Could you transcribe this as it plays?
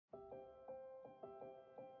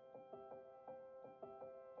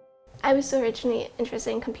I was originally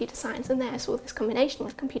interested in computer science, and then I saw this combination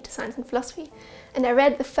with computer science and philosophy. And I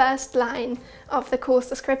read the first line of the course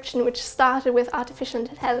description, which started with artificial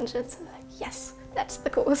intelligence. And I was like, yes, that's the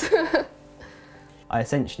course. I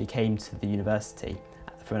essentially came to the university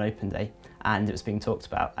for an open day, and it was being talked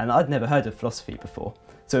about, and I'd never heard of philosophy before.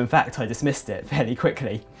 So in fact I dismissed it fairly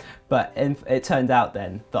quickly, but it turned out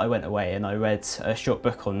then that I went away and I read a short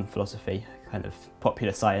book on philosophy, kind of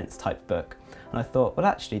popular science type book, and I thought, well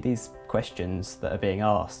actually these questions that are being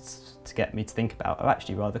asked to get me to think about are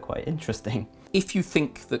actually rather quite interesting. If you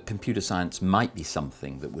think that computer science might be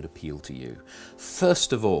something that would appeal to you,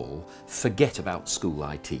 first of all, forget about school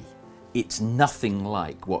IT. It's nothing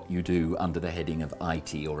like what you do under the heading of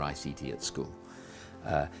IT or ICT at school.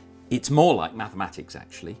 It's more like mathematics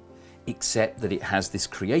actually, except that it has this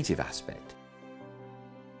creative aspect.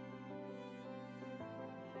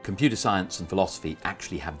 Computer science and philosophy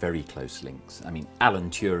actually have very close links. I mean, Alan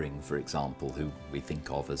Turing, for example, who we think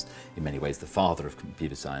of as in many ways the father of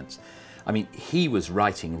computer science, I mean, he was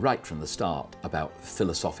writing right from the start about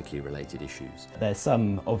philosophically related issues. There's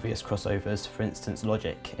some obvious crossovers. For instance,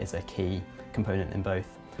 logic is a key component in both.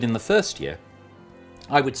 In the first year,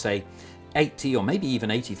 I would say 80 or maybe even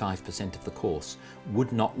 85% of the course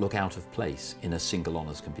would not look out of place in a single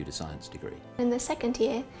honours computer science degree. In the second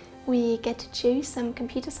year, we get to choose some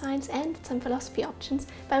computer science and some philosophy options,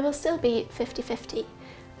 but it will still be 50-50.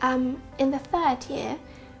 In the third year,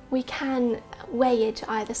 we can weigh it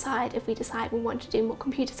to either side if we decide we want to do more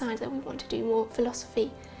computer science or we want to do more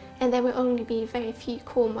philosophy. And there will only be very few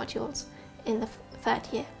core modules in the third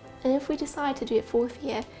year. And if we decide to do a fourth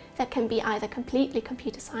year, that can be either completely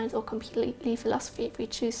computer science or completely philosophy if we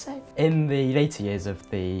choose so. In the later years of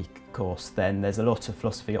the course then there's a lot of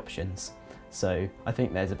philosophy options. So I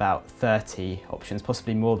think there's about 30 options,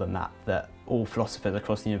 possibly more than that, that all philosophers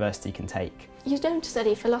across the university can take. You don't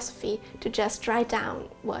study philosophy to just write down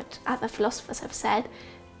what other philosophers have said.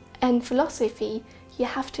 In philosophy, you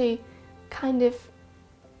have to kind of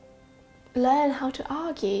learn how to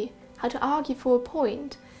argue for a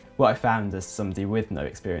point. What I found as somebody with no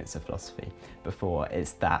experience of philosophy before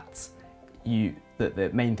is that the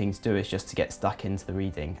main thing to do is just to get stuck into the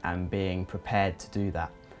reading and being prepared to do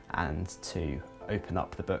that and to open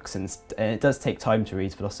up the books. And it does take time to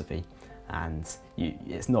read philosophy, and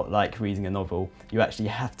it's not like reading a novel. You actually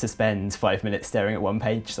have to spend 5 minutes staring at one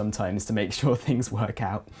page sometimes to make sure things work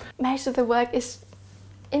out. Most of the work is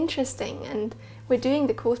interesting, and we're doing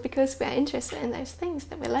the course because we're interested in those things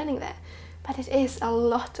that we're learning there. But it is a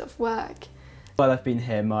lot of work. While I've been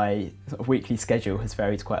here, my weekly schedule has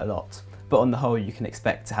varied quite a lot, but on the whole you can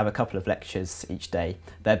expect to have a couple of lectures each day.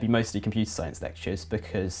 There'd be mostly computer science lectures,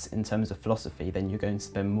 because in terms of philosophy then you're going to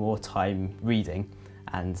spend more time reading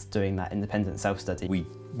and doing that independent self-study. We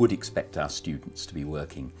would expect our students to be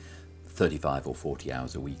working 35 or 40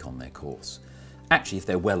 hours a week on their course. Actually, if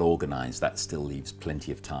they're well organised, that still leaves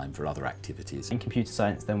plenty of time for other activities. In computer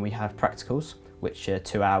science then we have practicals, which are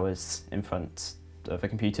 2 hours in front of a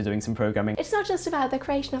computer doing some programming. It's not just about the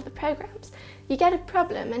creation of the programs. You get a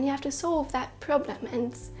problem and you have to solve that problem,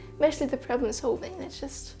 and it's mostly the problem solving. It's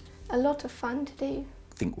just a lot of fun to do.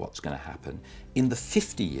 Think what's going to happen in the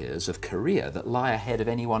 50 years of career that lie ahead of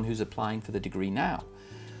anyone who's applying for the degree now.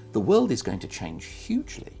 The world is going to change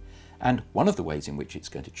hugely, and one of the ways in which it's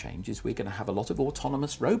going to change is we're going to have a lot of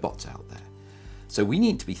autonomous robots out there. So we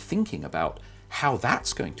need to be thinking about how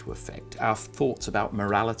that's going to affect our thoughts about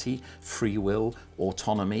morality, free will,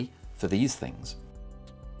 autonomy for these things.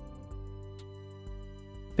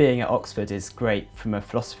 Being at Oxford is great from a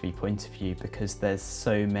philosophy point of view because there's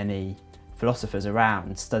so many philosophers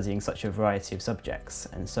around studying such a variety of subjects,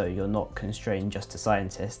 and so you're not constrained just to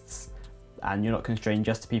scientists and you're not constrained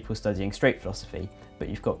just to people studying straight philosophy, but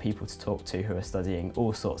you've got people to talk to who are studying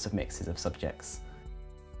all sorts of mixes of subjects.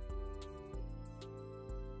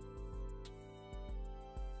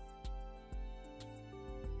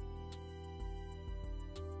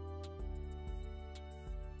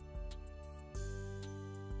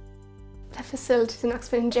 The facilities in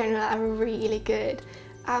Oxford in general are really good.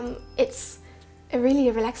 It's a really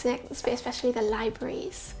relaxing atmosphere, especially the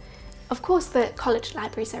libraries. Of course the college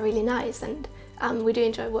libraries are really nice, and we do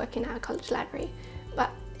enjoy working in our college library, but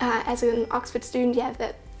as an Oxford student you have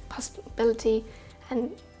the possibility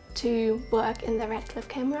to work in the Radcliffe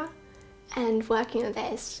camera, and working in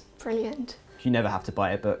there is brilliant. You never have to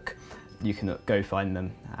buy a book. You can go find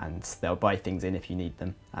them and they'll buy things in if you need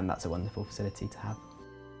them, and that's a wonderful facility to have.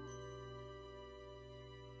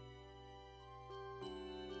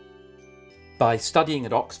 By studying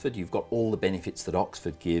at Oxford, you've got all the benefits that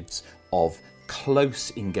Oxford gives of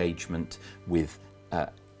close engagement with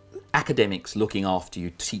academics looking after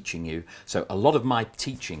you, teaching you. So a lot of my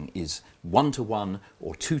teaching is one-to-one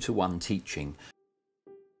or two-to-one teaching.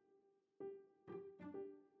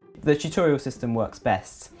 The tutorial system works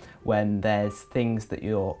best when there's things that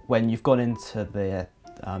when you've gone into the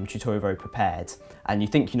tutorial very prepared and you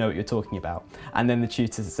think you know what you're talking about, and then the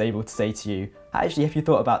tutor is able to say to you, actually, have you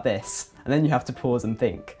thought about this? And then you have to pause and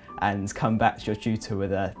think and come back to your tutor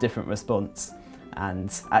with a different response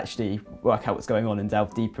and actually work out what's going on and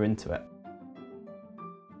delve deeper into it.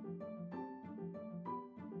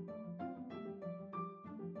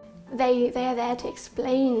 They are there to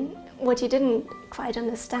explain what you didn't quite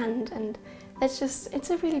understand, and it's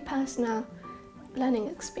a really personal learning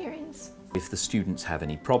experience. If the students have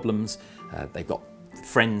any problems, they've got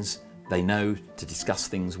friends they know to discuss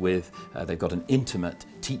things with, they've got an intimate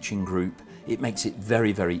teaching group, it makes it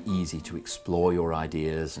very, very easy to explore your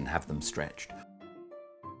ideas and have them stretched.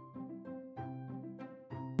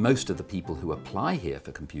 Most of the people who apply here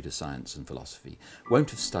for computer science and philosophy won't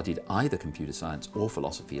have studied either computer science or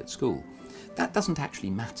philosophy at school. That doesn't actually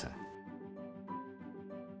matter.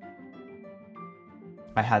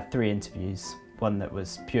 I had 3 interviews, one that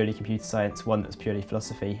was purely computer science, one that was purely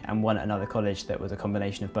philosophy, and one at another college that was a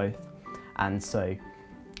combination of both. And so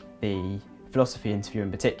the philosophy interview in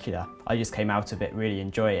particular, I just came out of it really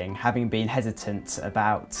enjoying. Having been hesitant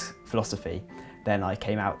about philosophy, then I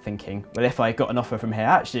came out thinking, well, if I got an offer from here,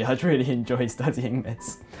 actually, I'd really enjoy studying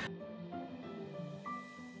this.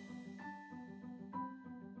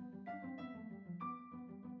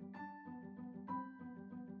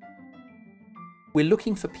 We're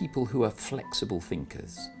looking for people who are flexible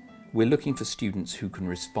thinkers. We're looking for students who can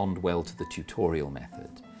respond well to the tutorial method,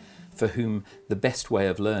 for whom the best way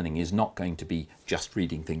of learning is not going to be just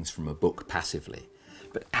reading things from a book passively,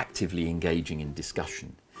 but actively engaging in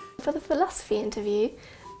discussion. For the philosophy interview,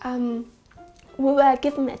 we were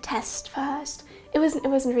given a test first. It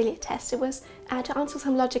wasn't really a test, it was to answer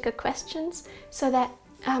some logical questions, so that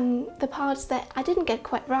the parts that I didn't get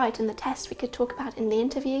quite right in the test we could talk about in the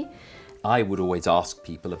interview. I would always ask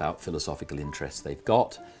people about philosophical interests they've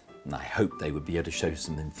got, and I hope they would be able to show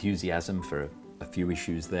some enthusiasm for a few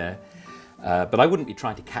issues there. But I wouldn't be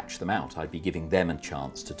trying to catch them out, I'd be giving them a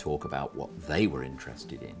chance to talk about what they were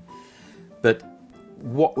interested in. But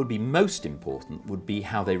what would be most important would be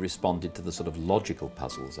how they responded to the sort of logical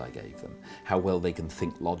puzzles I gave them, how well they can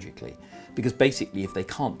think logically. Because basically if they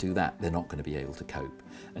can't do that, they're not going to be able to cope.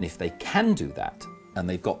 And if they can do that, and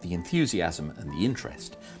they've got the enthusiasm and the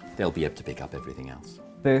interest, they'll be able to pick up everything else.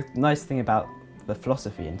 The nice thing about the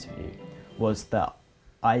philosophy interview was that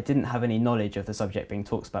I didn't have any knowledge of the subject being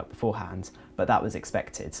talked about beforehand, but that was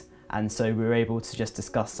expected. And so we were able to just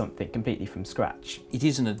discuss something completely from scratch. It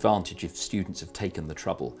is an advantage if students have taken the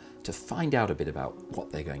trouble to find out a bit about what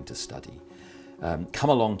they're going to study. Come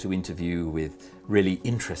along to interview with really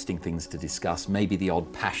interesting things to discuss, maybe the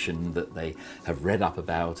odd passion that they have read up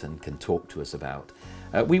about and can talk to us about.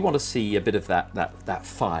 We want to see a bit of that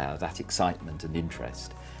fire, that excitement and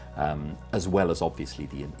interest, as well as obviously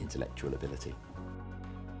the intellectual ability.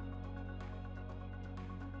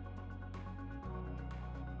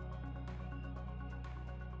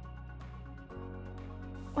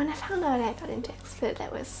 When I found out I got into XFIT,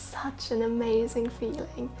 that was such an amazing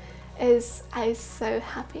feeling. I was so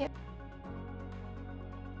happy.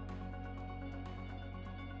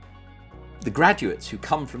 The graduates who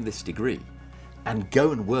come from this degree and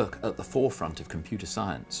go and work at the forefront of computer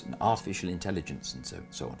science and artificial intelligence and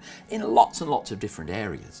so on, in lots and lots of different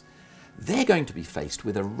areas, they're going to be faced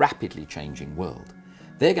with a rapidly changing world.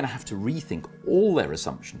 They're going to have to rethink all their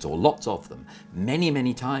assumptions, or lots of them, many,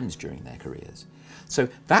 many times during their careers. So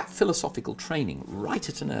that philosophical training right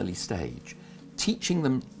at an early stage, teaching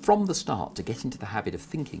them from the start to get into the habit of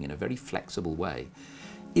thinking in a very flexible way,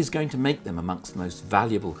 is going to make them amongst the most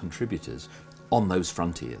valuable contributors on those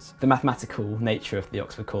frontiers. The mathematical nature of the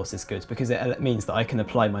Oxford course is good because it means that I can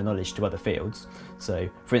apply my knowledge to other fields. So,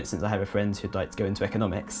 for instance, I have a friend who'd like to go into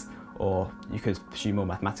economics, or you could pursue more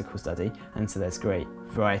mathematical study, and so there's great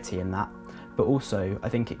variety in that. But also, I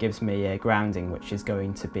think it gives me a grounding which is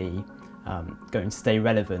going to stay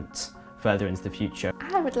relevant further into the future.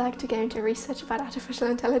 I would like to go into research about artificial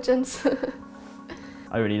intelligence.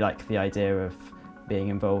 I really like the idea of being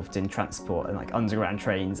involved in transport and like underground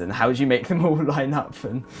trains and how do you make them all line up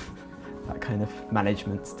and that kind of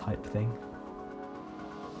management type thing.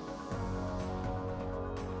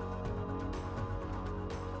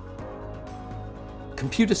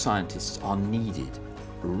 Computer scientists are needed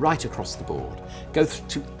right across the board. Go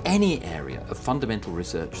to any area of fundamental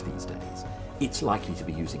research these days, it's likely to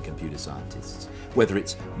be using computer scientists. Whether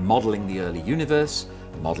it's modelling the early universe,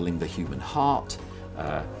 modelling the human heart,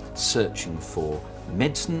 searching for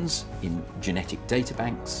medicines in genetic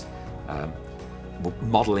databanks,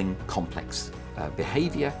 modelling complex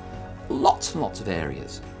behaviour, lots and lots of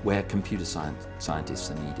areas where computer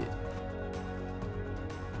scientists are needed.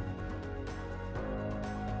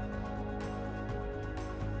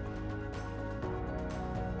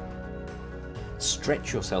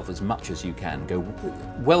 Stretch yourself as much as you can, go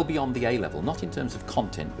well beyond the A level, not in terms of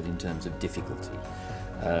content but in terms of difficulty.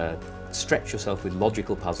 Stretch yourself with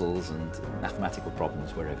logical puzzles and mathematical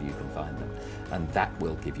problems wherever you can find them, and that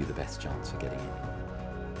will give you the best chance for getting in.